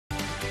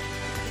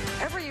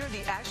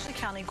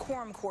County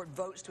Quorum Court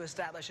votes to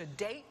establish a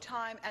date,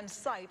 time, and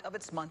site of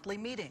its monthly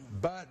meeting.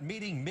 But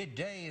meeting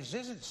middays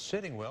isn't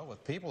sitting well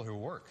with people who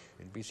work.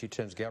 NBC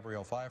 10's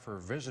Gabrielle Pfeiffer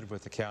visited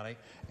with the county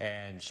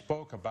and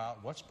spoke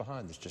about what's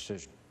behind this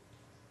decision.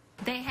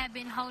 They have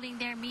been holding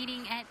their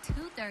meeting at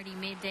 2:30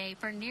 midday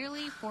for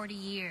nearly 40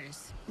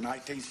 years.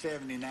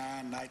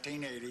 1979,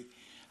 1980,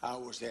 I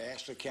was the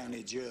Ashley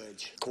County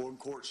judge. Quorum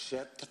Court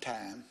set the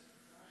time,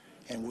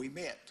 and we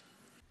met.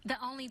 The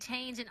only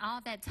change in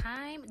all that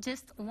time,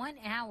 just 1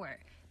 hour.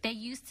 They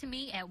used to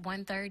meet at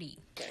 1:30.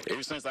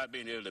 Ever since I've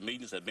been here, the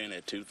meetings have been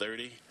at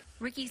 2:30.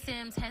 Ricky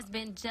Sims has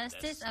been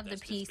justice of the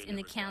peace in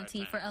the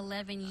county for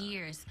 11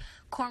 years.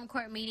 Quorum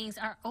Court meetings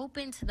are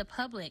open to the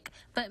public,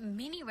 but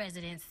many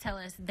residents tell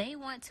us they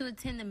want to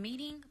attend the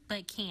meeting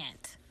but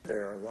can't.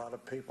 There are a lot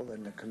of people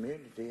in the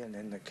community and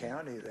in the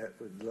county that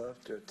would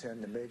love to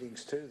attend the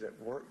meetings too, that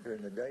work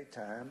during the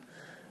daytime,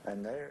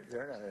 and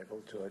they're not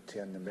able to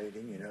attend the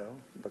meeting, you know,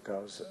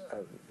 because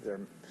of their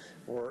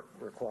work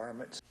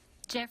requirements.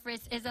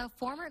 Jeffress is a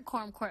former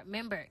Quorum Court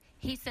member.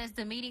 He says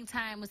the meeting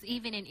time was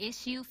even an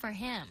issue for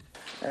him.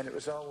 And it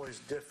was always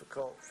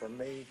difficult for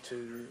me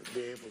to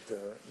be able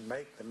to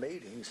make the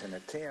meetings and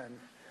attend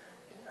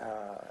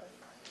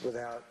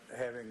without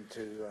having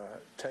to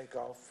take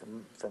off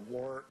from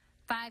work.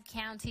 5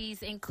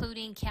 counties,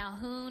 including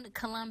Calhoun,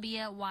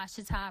 Columbia,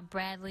 Ouachita,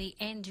 Bradley,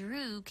 and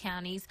Drew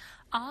counties,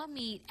 all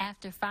meet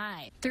after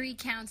 5. 3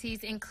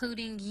 counties,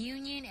 including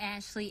Union,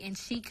 Ashley, and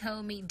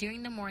Chico, meet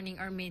during the morning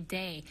or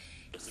midday.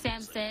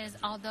 Sam says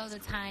although the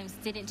times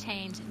didn't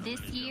change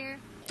this year,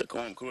 The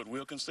Quorum Court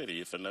will consider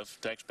if enough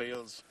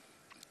taxpayers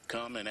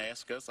come and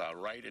ask us, or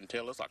write and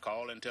tell us, or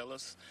call and tell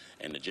us,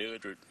 and the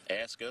judge would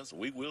ask us,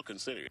 we will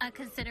consider it. A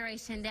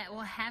consideration that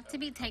will have to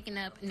be taken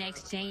up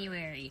next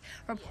January.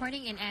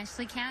 Reporting in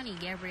Ashley County,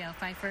 Gabrielle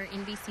Pfeiffer,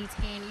 NBC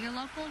 10, your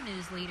local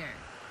news leader.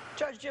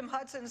 Judge Jim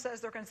Hudson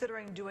says they're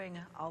considering doing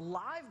a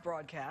live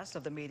broadcast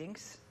of the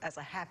meetings as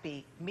a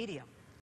happy medium.